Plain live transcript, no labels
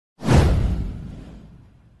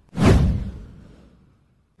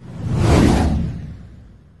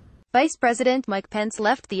Vice President Mike Pence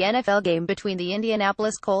left the NFL game between the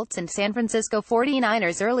Indianapolis Colts and San Francisco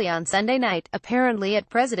 49ers early on Sunday night, apparently at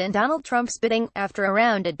President Donald Trump's bidding, after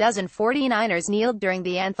around a dozen 49ers kneeled during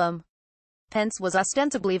the anthem. Pence was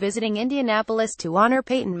ostensibly visiting Indianapolis to honor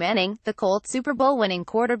Peyton Manning, the Colts Super Bowl-winning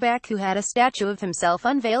quarterback who had a statue of himself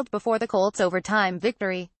unveiled before the Colts' overtime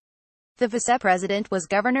victory. The vice-president was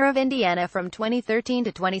governor of Indiana from 2013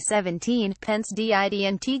 to 2017. Pence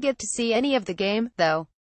didn't get to see any of the game, though.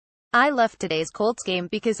 "I left today's Colts game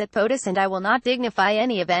because at POTUS and I will not dignify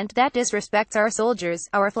any event that disrespects our soldiers,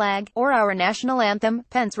 our flag, or our national anthem,"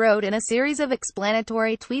 Pence wrote in a series of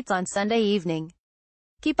explanatory tweets on Sunday evening.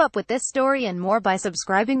 Keep up with this story and more by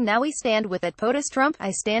subscribing now. We stand with at POTUS Trump,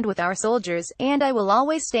 I stand with our soldiers, and I will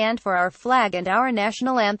always stand for our flag and our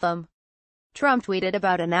national anthem. Trump tweeted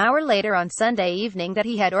about an hour later on Sunday evening that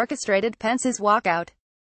he had orchestrated Pence's walkout.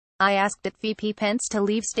 "I asked at VP Pence to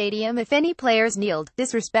leave stadium if any players kneeled,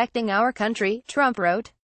 disrespecting our country," Trump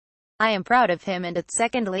wrote. "I am proud of him and at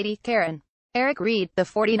Second Lady, Karen." Eric Reed, the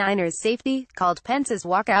 49ers safety, called Pence's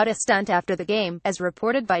walkout a stunt after the game, as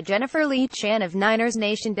reported by Jennifer Lee Chan of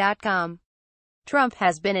NinersNation.com. Trump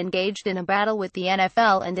has been engaged in a battle with the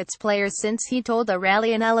NFL and its players since he told a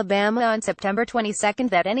rally in Alabama on September 22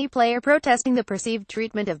 that any player protesting the perceived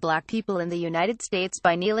treatment of black people in the United States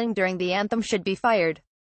by kneeling during the anthem should be fired.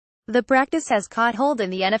 The practice has caught hold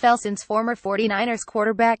in the NFL since former 49ers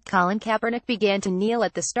quarterback Colin Kaepernick began to kneel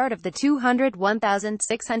at the start of the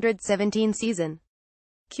 201,617 season.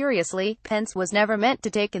 Curiously, Pence was never meant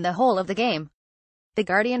to take in the whole of the game. The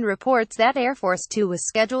Guardian reports that Air Force Two was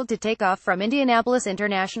scheduled to take off from Indianapolis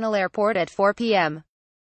International Airport at 4 p.m.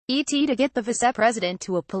 ET to get the vice-president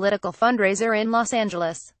to a political fundraiser in Los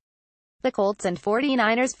Angeles. The Colts and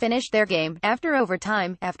 49ers finished their game, after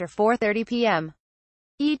overtime, after 4:30 p.m.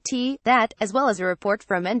 that, as well as a report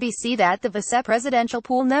from NBC that the vice-presidential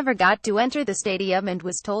pool never got to enter the stadium and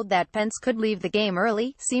was told that Pence could leave the game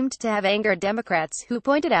early, seemed to have angered Democrats, who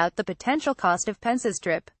pointed out the potential cost of Pence's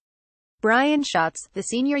trip. Brian Schatz, the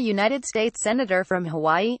senior United States Senator from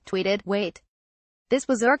Hawaii, tweeted, "Wait. This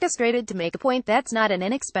was orchestrated to make a point that's not an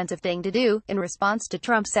inexpensive thing to do," in response to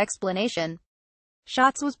Trump's explanation.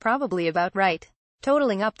 Schatz was probably about right.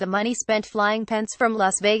 Totaling up the money spent flying Pence from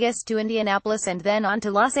Las Vegas to Indianapolis and then on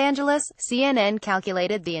to Los Angeles, CNN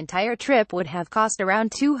calculated the entire trip would have cost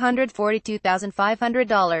around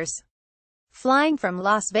 $242,500. Flying from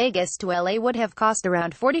Las Vegas to LA would have cost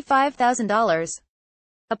around $45,000.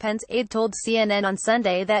 A Pence aide told CNN on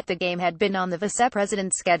Sunday that the game had been on the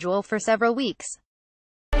vice-president's schedule for several weeks.